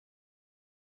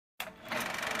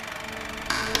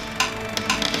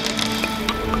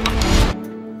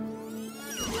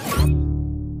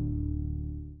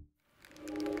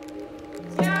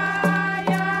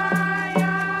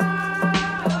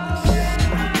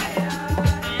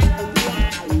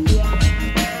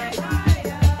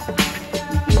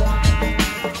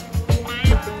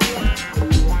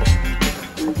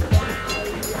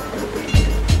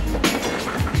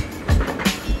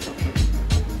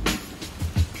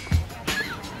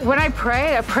When I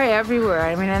pray everywhere.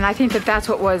 I mean, and I think that that's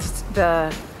what was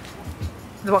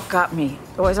what got me.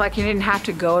 It was like you didn't have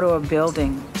to go to a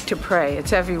building to pray.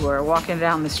 It's everywhere, walking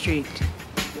down the street.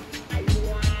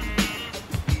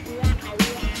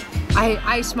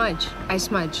 I smudge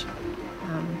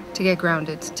to get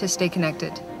grounded, to stay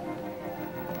connected.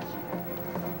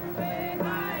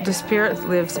 The spirit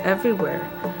lives everywhere.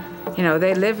 You know,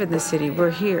 they live in the city, we're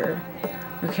here.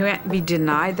 We can't be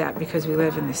denied that because we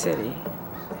live in the city.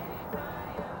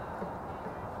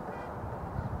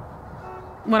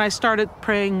 When I started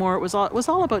praying more, it was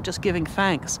all about just giving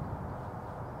thanks.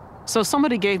 So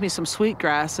somebody gave me some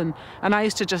sweetgrass, and I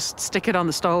used to just stick it on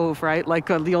the stove, right? Like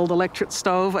the old electric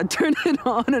stove. I'd turn it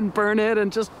on and burn it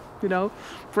and just, you know,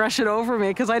 brush it over me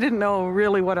because I didn't know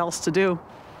really what else to do.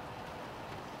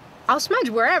 I'll smudge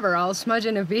wherever. I'll smudge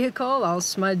in a vehicle, I'll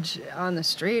smudge on the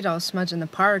street, I'll smudge in the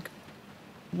park.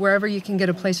 Wherever you can get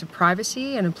a place of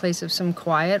privacy and a place of some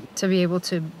quiet to be able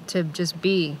to just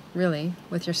be, really,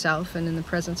 with yourself and in the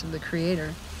presence of the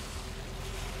Creator.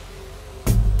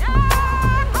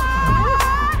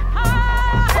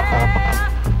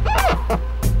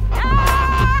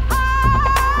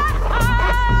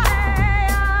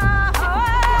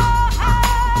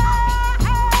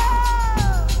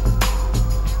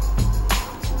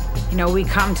 You know, we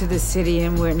come to the city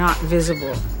and we're not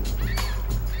visible.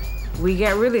 We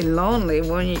get really lonely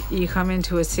when you come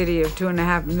into a city of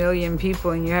 2.5 million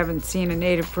people and you haven't seen a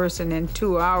Native person in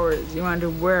 2 hours. You wonder,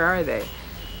 where are they?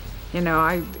 You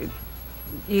know,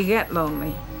 you get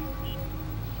lonely.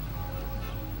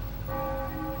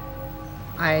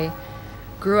 I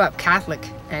grew up Catholic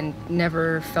and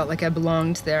never felt like I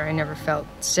belonged there. I never felt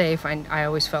safe. I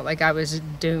always felt like I was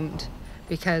doomed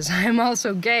because I'm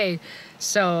also gay.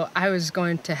 So I was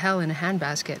going to hell in a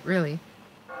handbasket, really.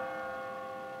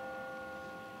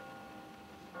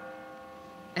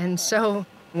 And so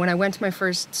when I went to my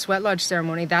first sweat lodge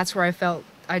ceremony, that's where I felt,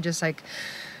 this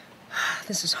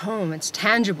is home, it's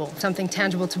tangible, something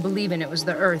tangible to believe in. It was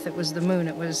the earth, it was the moon,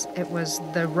 it was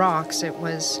the rocks,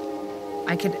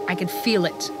 I could feel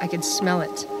it, I could smell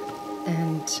it,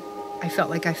 and I felt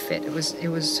like I fit, it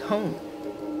was home.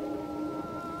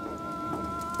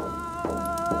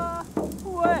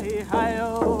 Way,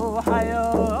 hi-oh,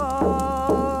 hi-oh.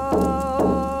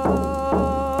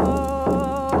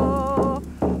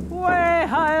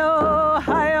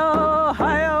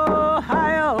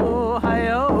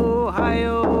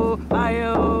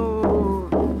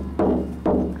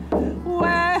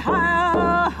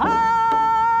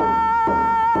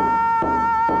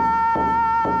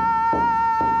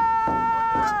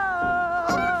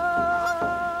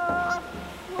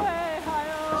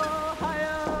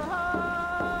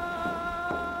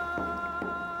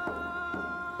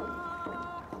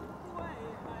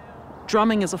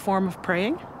 Drumming is a form of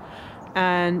praying,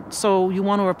 and so you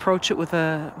want to approach it with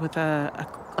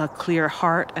a clear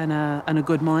heart and a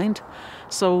good mind.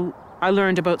 So I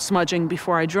learned about smudging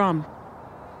before I drum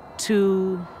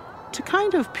to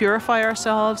kind of purify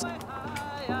ourselves.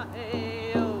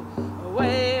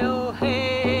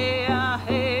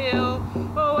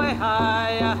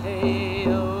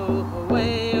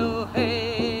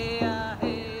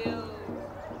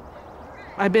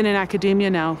 I've been in academia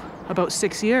now about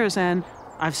 6 years, and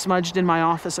I've smudged in my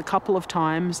office a couple of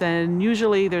times, and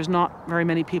usually there's not very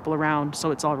many people around,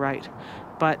 so it's all right.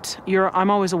 But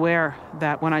I'm always aware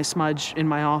that when I smudge in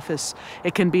my office,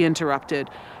 it can be interrupted.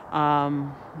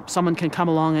 Someone can come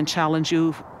along and challenge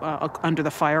you under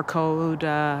the fire code,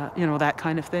 you know, that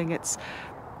kind of thing.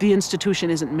 The institution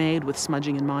isn't made with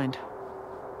smudging in mind.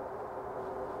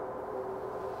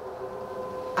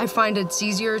 I find it's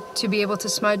easier to be able to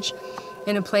smudge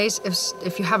in a place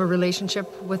if you have a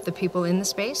relationship with the people in the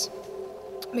space.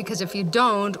 Because if you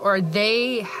don't, or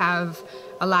they have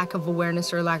a lack of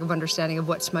awareness or a lack of understanding of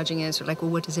what smudging is, or like, well,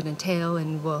 what does it entail?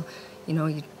 And well, you know,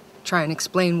 you try and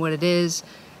explain what it is,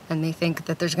 and they think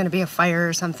that there's gonna be a fire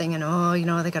or something, and oh, you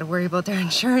know, they gotta worry about their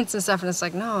insurance and stuff, and it's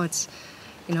like, no, it's,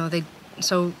 you know,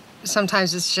 so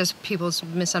sometimes it's just people's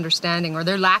misunderstanding or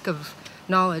their lack of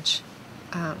knowledge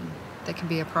that can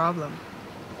be a problem.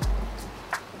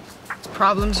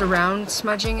 Problems around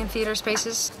smudging in theater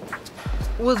spaces?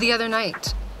 Well, the other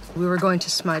night, we were going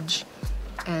to smudge,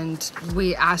 and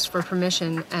we asked for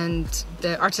permission, and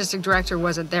the artistic director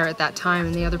wasn't there at that time,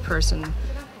 and the other person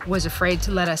was afraid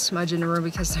to let us smudge in a room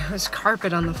because there was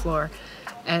carpet on the floor.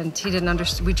 And he didn't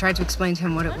understand. We tried to explain to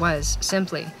him what it was,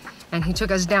 simply. And he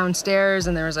took us downstairs,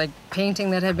 and there was like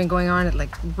painting that had been going on. It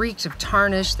like reeked of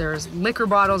tarnish. There was liquor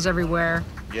bottles everywhere.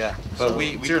 Yeah, but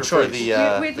we prefer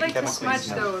the We'd like the chemically smudge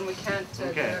smell. though, and we can't go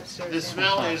upstairs. The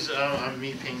smell is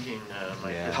me painting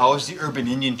my How is the urban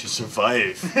Indian to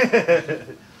survive?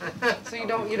 So you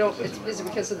don't, is it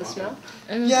because of the smell?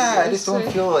 Yeah, I just don't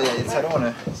feel, I don't want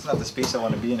to, it's not the space I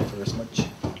want to be in it for as much.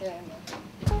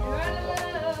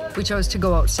 We chose to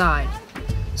go outside.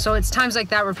 So it's times like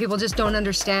that where people just don't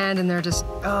understand and they're just,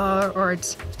 or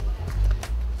it's,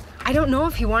 I don't know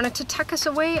if he wanted to tuck us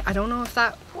away. I don't know if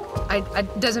that,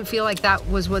 it doesn't feel like that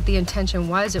was what the intention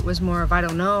was. It was more of, I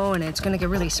don't know, and it's gonna get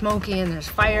really smoky and there's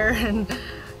fire and.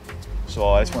 So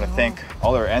I just want to thank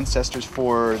all our ancestors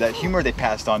for that humor they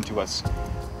passed on to us.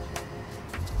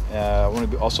 I want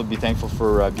to also be thankful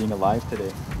for being alive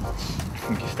today.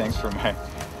 Give thanks for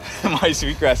my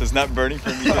sweetgrass is not burning for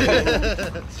me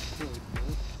today.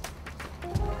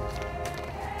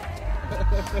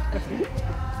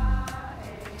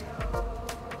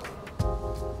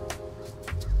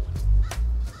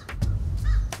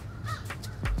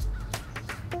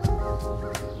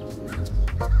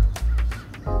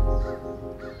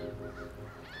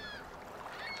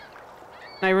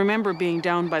 I remember being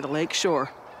down by the lake shore,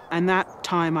 and that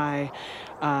time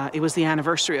it was the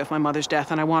anniversary of my mother's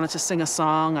death, and I wanted to sing a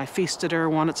song. I feasted her,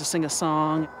 wanted to sing a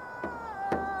song.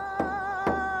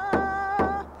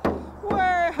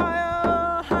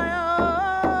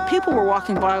 People were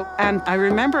walking by, and I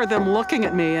remember them looking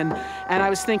at me, and I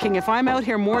was thinking, if I'm out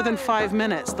here more than 5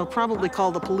 minutes, they'll probably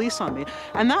call the police on me.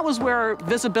 And that was where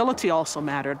visibility also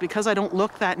mattered, because I don't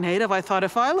look that native. I thought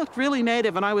if I looked really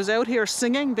native and I was out here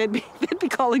singing, they'd be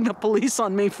calling the police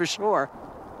on me for sure.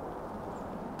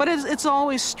 But it's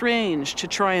always strange to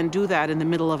try and do that in the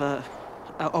middle of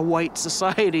a white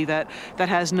society that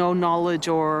has no knowledge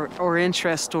or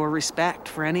interest or respect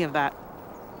for any of that.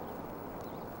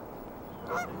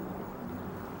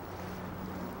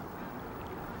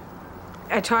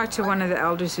 I talked to one of the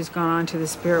elders who's gone on to the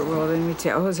spirit world, and we'd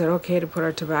say, oh, is it okay to put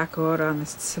our tobacco out on the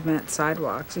cement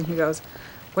sidewalks? And he goes,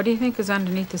 what do you think is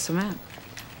underneath the cement?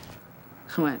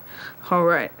 I went, all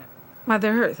right,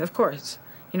 Mother Earth, of course.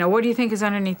 You know, what do you think is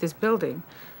underneath this building?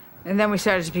 And then we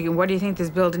started speaking, what do you think this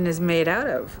building is made out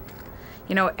of?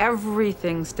 You know,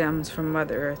 everything stems from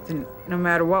Mother Earth, and no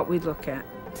matter what we look at.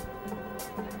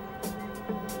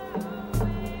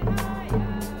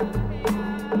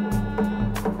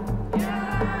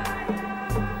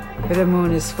 The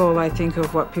moon is full, I think,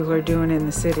 of what people are doing in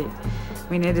the city. I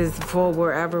mean, it is full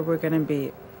wherever we're going to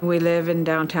be. We live in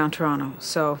downtown Toronto,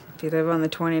 so if you live on the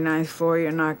 29th floor,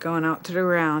 you're not going out to the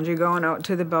ground, you're going out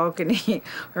to the balcony,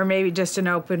 or maybe just an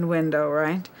open window,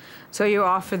 right? So you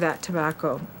offer that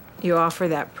tobacco, you offer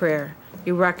that prayer,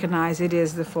 you recognize it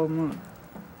is the full moon.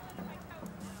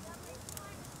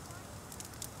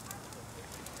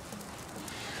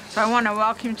 So I want to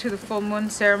welcome you to the full moon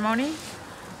ceremony.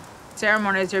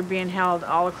 Ceremonies are being held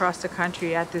all across the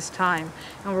country at this time,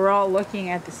 and we're all looking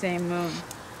at the same moon.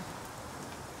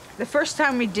 The first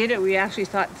time we did it, we actually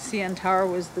thought the CN Tower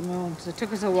was the moon, so it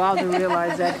took us a while to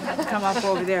realize that it would come up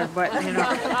over there, but you know,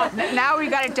 now we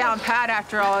got it down pat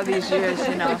after all of these years,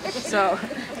 you know. So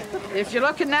if you're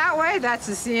looking that way, that's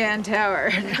the CN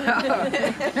Tower.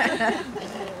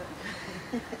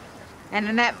 And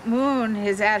when that moon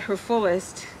is at her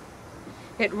fullest,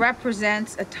 it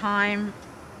represents a time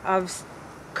of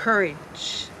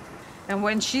courage. And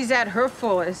when she's at her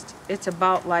fullest, it's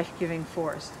about life-giving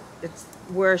force. It's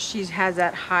where she has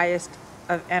that highest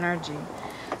of energy.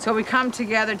 So we come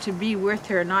together to be with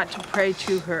her, not to pray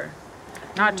to her,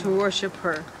 not to worship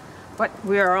her, but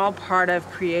we are all part of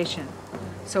creation.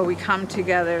 So we come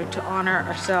together to honor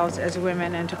ourselves as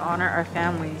women and to honor our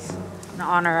families and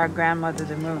honor our grandmother,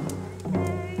 the moon.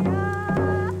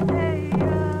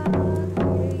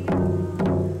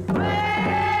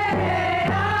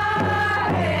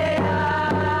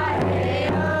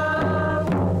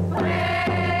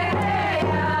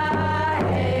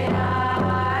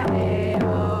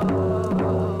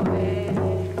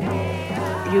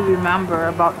 You remember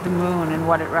about the moon and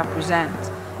what it represents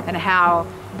and how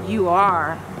you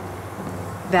are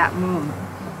that moon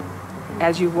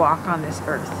as you walk on this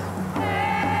earth.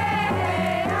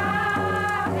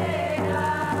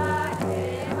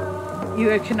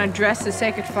 You can address the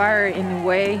sacred fire in a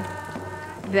way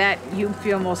that you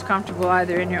feel most comfortable,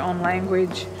 either in your own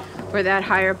language or that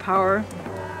higher power.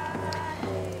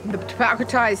 The tobacco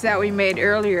ties that we made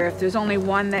earlier, if there's only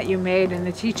one that you made, and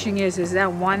the teaching is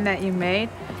that one that you made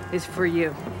is for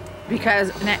you.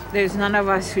 Because there's none of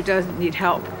us who doesn't need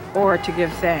help or to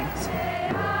give thanks.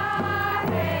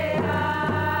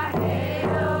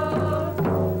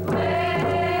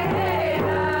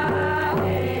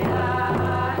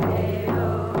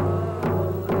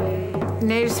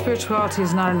 Native spirituality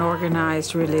is not an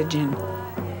organized religion.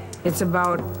 It's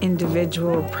about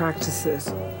individual practices.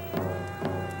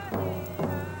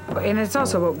 And it's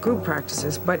also about group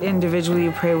practices, but individually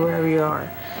you pray wherever you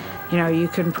are. You know, you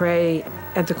can pray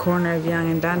at the corner of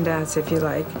Yonge and Dundas if you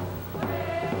like.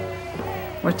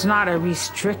 It's not a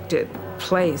restricted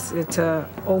place. It's a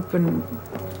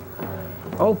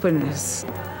openness.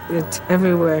 It's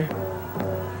everywhere.